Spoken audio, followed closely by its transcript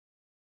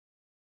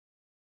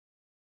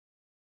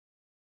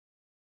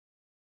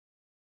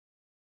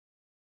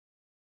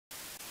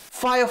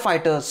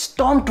firefighters,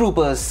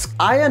 stormtroopers,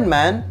 Iron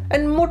Man,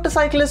 and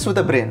motorcyclists with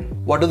a brain.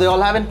 What do they all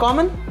have in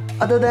common?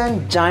 Other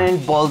than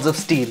giant balls of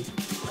steel.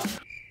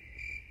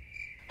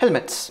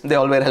 Helmets. They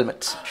all wear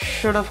helmets.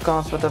 Should have come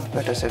up with a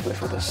better segue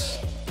for this.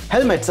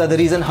 Helmets are the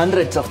reason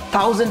hundreds of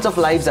thousands of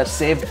lives are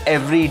saved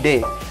every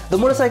day. The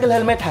motorcycle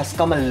helmet has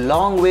come a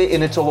long way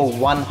in its over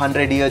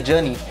 100-year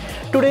journey.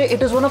 Today,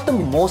 it is one of the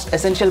most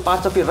essential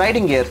parts of your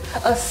riding gear,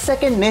 a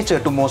second nature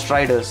to most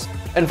riders.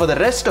 And for the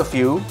rest of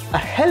you, a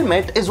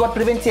helmet is what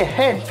prevents your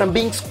head from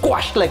being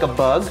squashed like a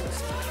bug,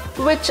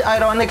 which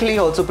ironically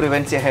also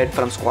prevents your head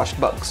from squashed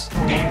bugs.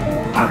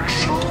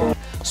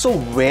 So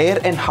where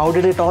and how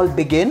did it all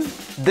begin?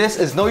 This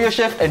is Know Your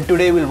Shift, and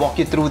today we'll walk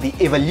you through the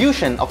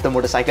evolution of the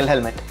motorcycle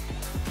helmet.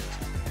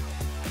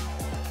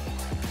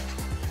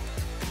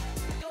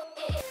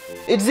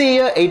 It's the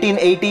year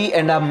 1880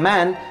 and a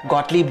man,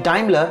 Gottlieb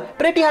Daimler,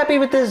 pretty happy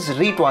with his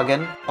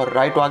Reitwagen or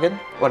Reitwagen,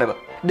 whatever,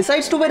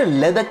 decides to wear a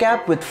leather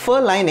cap with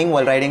fur lining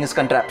while riding his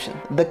contraption.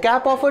 The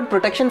cap offered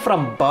protection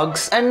from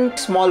bugs and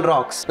small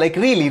rocks, like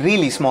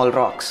really small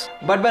rocks.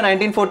 But by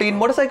 1914,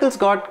 motorcycles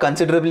got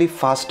considerably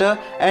faster,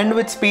 and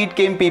with speed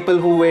came people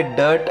who weighed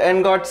dirt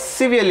and got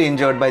severely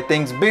injured by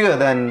things bigger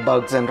than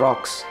bugs and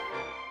rocks.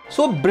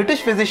 So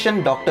British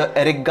physician Dr.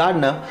 Eric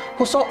Gardner,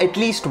 who saw at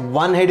least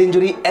one head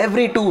injury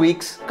every 2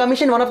 weeks,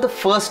 commissioned one of the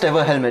first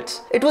ever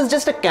helmets. It was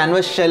just a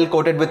canvas shell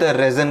coated with a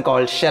resin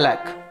called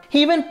shellac.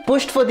 He even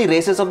pushed for the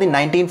races of the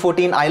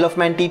 1914 Isle of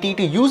Man TT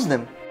to use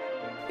them.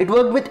 It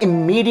worked with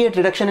immediate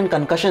reduction in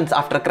concussions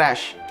after a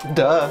crash.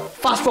 Duh!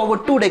 Fast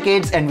forward 2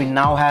 decades and we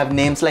now have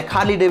names like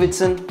Harley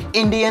Davidson,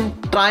 Indian,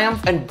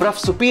 Triumph and Bruff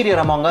Superior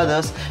among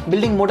others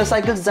building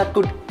motorcycles that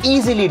could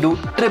easily do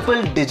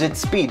triple-digit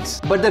speeds.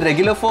 But the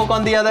regular folk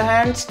on the other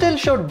hand still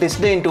showed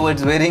disdain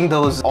towards wearing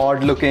those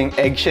odd-looking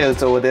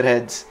eggshells over their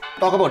heads.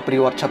 Talk about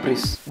pre-war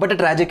chapris. But a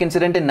tragic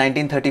incident in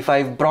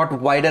 1935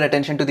 brought wider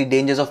attention to the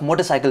dangers of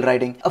motorcycle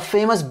riding. A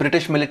famous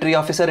British military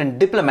officer and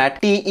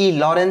diplomat, T.E.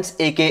 Lawrence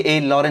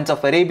aka Lawrence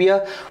of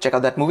Arabia, check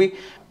out that movie,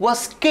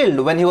 was killed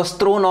when he was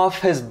thrown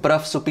off his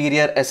Bruff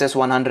Superior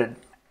SS-100.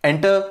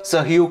 Enter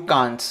Sir Hugh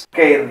Cairns.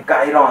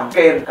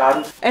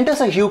 Enter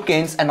Sir Hugh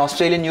Cairns, an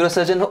Australian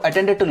neurosurgeon who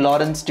attended to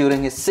Lawrence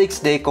during his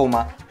 6-day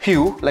coma.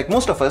 Hugh, like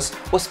most of us,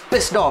 was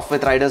pissed off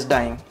with riders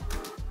dying.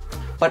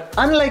 But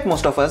unlike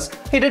most of us,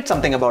 he did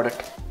something about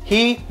it.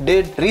 He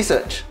did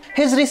research.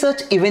 His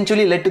research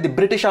eventually led to the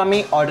British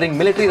Army ordering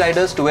military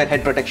riders to wear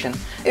head protection.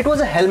 It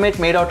was a helmet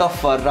made out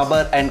of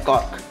rubber and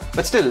cork.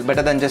 But still,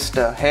 better than just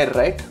hair,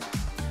 right?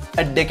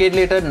 A decade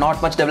later,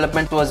 not much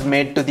development was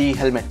made to the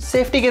helmet.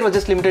 Safety gear was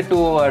just limited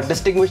to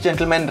distinguished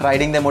gentlemen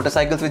riding their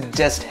motorcycles with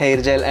just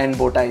hair gel and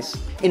bow ties.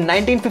 In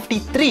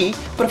 1953,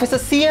 Professor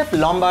C.F.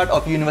 Lombard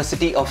of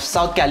University of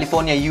South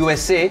California,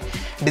 USA,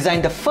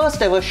 designed the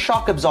first ever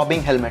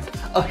shock-absorbing helmet.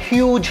 A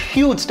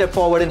huge step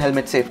forward in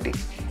helmet safety.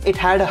 It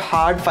had a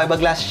hard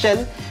fiberglass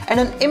shell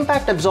and an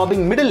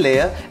impact-absorbing middle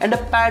layer and a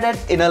padded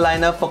inner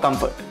liner for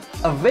comfort.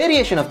 A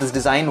variation of this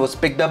design was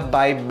picked up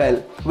by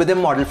Bell with their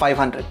Model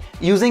 500,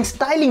 using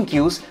styling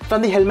cues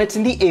from the helmets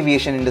in the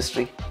aviation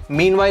industry.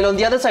 Meanwhile, on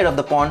the other side of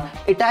the pond,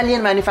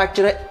 Italian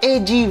manufacturer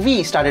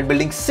AGV started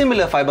building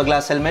similar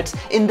fiberglass helmets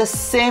in the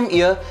same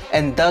year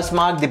and thus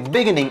marked the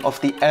beginning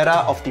of the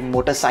era of the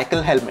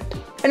motorcycle helmet.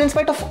 And in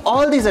spite of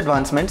all these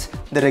advancements,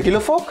 the regular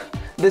folk,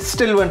 they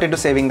still went into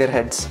saving their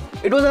heads.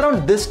 It was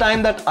around this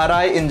time that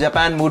Arai in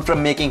Japan moved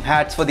from making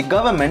hats for the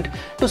government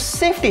to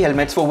safety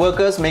helmets for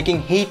workers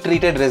making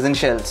heat-treated resin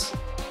shells.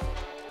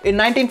 In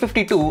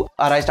 1952,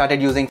 Arai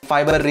started using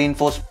fiber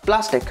reinforced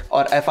plastic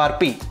or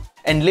FRP.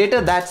 And later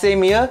that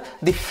same year,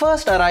 the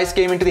first Arais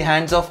came into the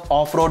hands of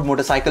off-road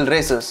motorcycle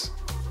racers.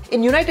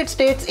 In United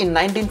States in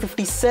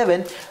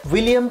 1957,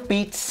 William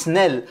Pete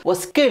Snell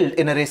was killed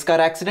in a race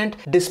car accident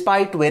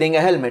despite wearing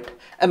a helmet.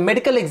 A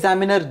medical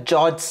examiner,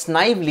 George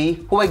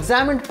Snively, who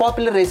examined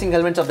popular racing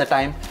helmets of the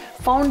time,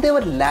 found they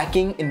were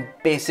lacking in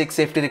basic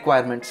safety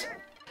requirements.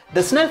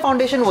 The Snell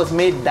Foundation was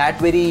made that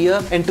very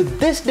year, and to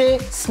this day,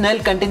 Snell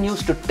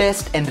continues to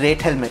test and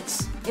rate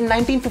helmets. In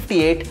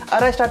 1958,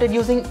 Arai started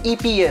using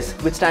EPS,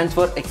 which stands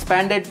for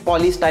Expanded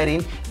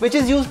Polystyrene, which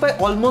is used by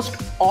almost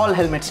all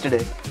helmets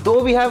today.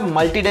 Though we have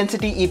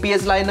multi-density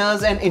EPS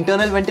liners and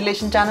internal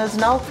ventilation channels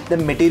now, the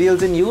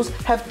materials in use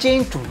have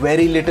changed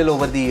very little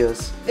over the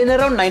years. In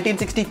around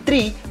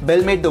 1963,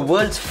 Bell made the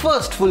world's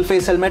first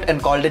full-face helmet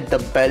and called it the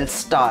Bell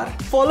Star.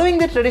 Following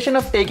the tradition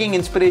of taking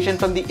inspiration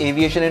from the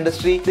aviation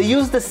industry, they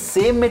used the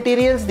same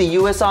materials the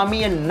US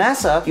Army and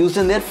NASA used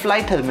in their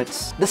flight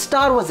helmets. The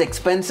Star was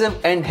expensive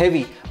and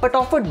heavy, but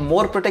offered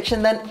more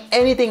protection than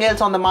anything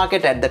else on the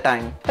market at the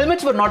time.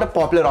 Helmets were not a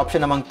popular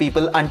option among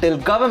people until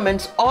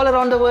governments all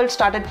around the world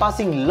started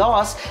passing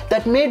laws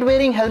that made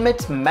wearing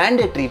helmets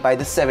mandatory by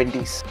the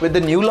 70s. With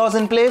the new laws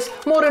in place,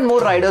 more and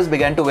more riders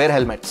began to wear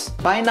helmets.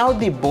 By now,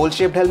 the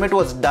bowl-shaped helmet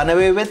was done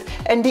away with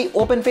and the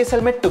open-face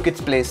helmet took its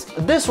place.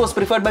 This was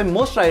preferred by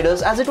most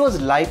riders as it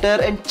was lighter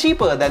and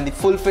cheaper than the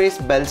full-face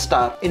Bell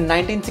Star. In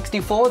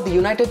 1964, the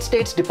United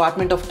States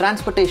Department of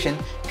Transportation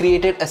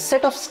created a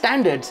set of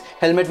standards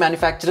helmet manufacturers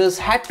manufacturers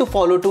had to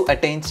follow to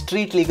attain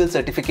street legal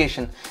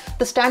certification.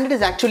 The standard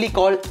is actually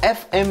called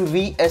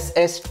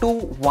FMVSS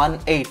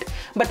 218,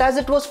 but as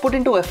it was put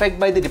into effect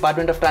by the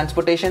Department of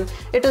Transportation,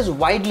 it is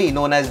widely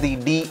known as the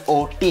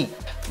DOT.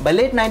 By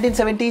late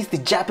 1970s, the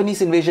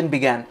Japanese invasion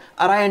began.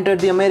 Arai entered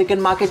the American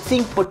market,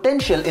 seeing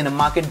potential in a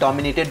market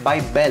dominated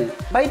by Bell.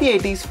 By the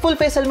 80s, full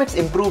face helmets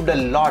improved a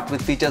lot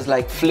with features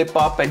like flip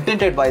up and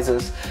tinted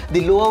visors.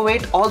 The lower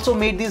weight also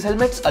made these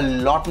helmets a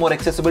lot more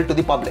accessible to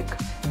the public.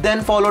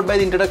 Then followed by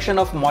the introduction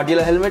of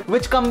modular helmet,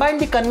 which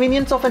combined the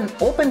convenience of an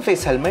open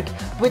face helmet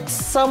with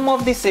some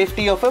of the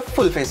safety of a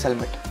full face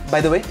helmet. By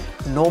the way,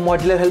 no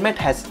modular helmet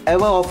has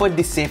ever offered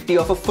the safety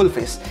of a full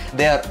face.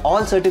 They are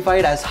all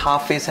certified as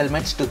half face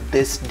helmets to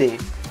this day.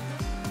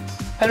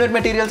 Helmet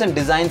materials and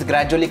designs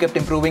gradually kept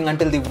improving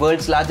until the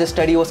world's largest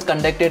study was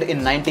conducted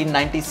in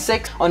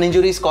 1996 on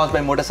injuries caused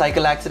by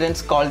motorcycle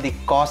accidents called the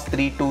COS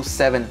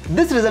 327.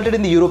 This resulted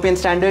in the European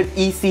standard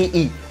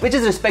ECE, which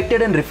is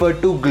respected and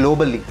referred to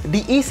globally.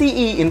 The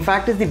ECE in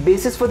fact is the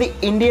basis for the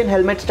Indian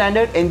helmet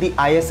standard and the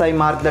ISI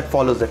mark that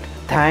follows it.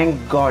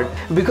 Thank God,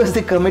 because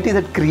the committee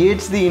that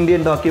creates the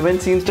Indian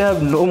document seems to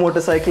have no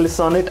motorcyclists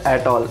on it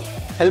at all.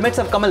 Helmets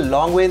have come a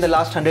long way in the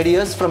last 100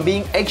 years, from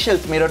being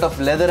eggshells made out of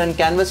leather and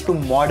canvas to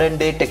modern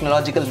day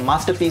technological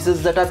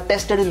masterpieces that are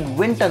tested in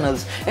wind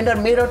tunnels and are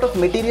made out of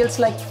materials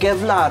like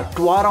Kevlar,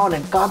 Twaron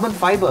and carbon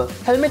fiber.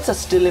 Helmets are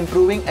still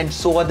improving, and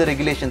so are the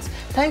regulations,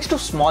 thanks to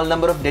small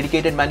number of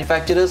dedicated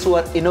manufacturers who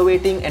are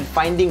innovating and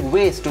finding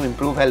ways to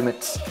improve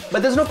helmets.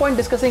 But there's no point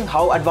discussing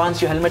how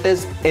advanced your helmet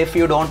is if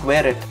you don't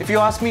wear it. If you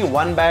ask me,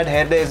 one bad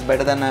hair day is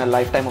better than a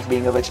lifetime of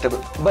being a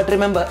vegetable. But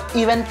remember,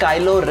 even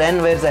Kylo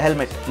Ren wears a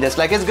helmet, just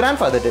like his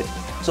grandfather did.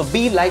 So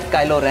be like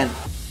Kylo Ren.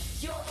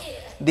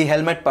 The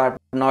helmet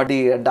part, not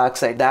the dark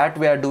side. That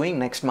we are doing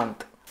next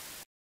month.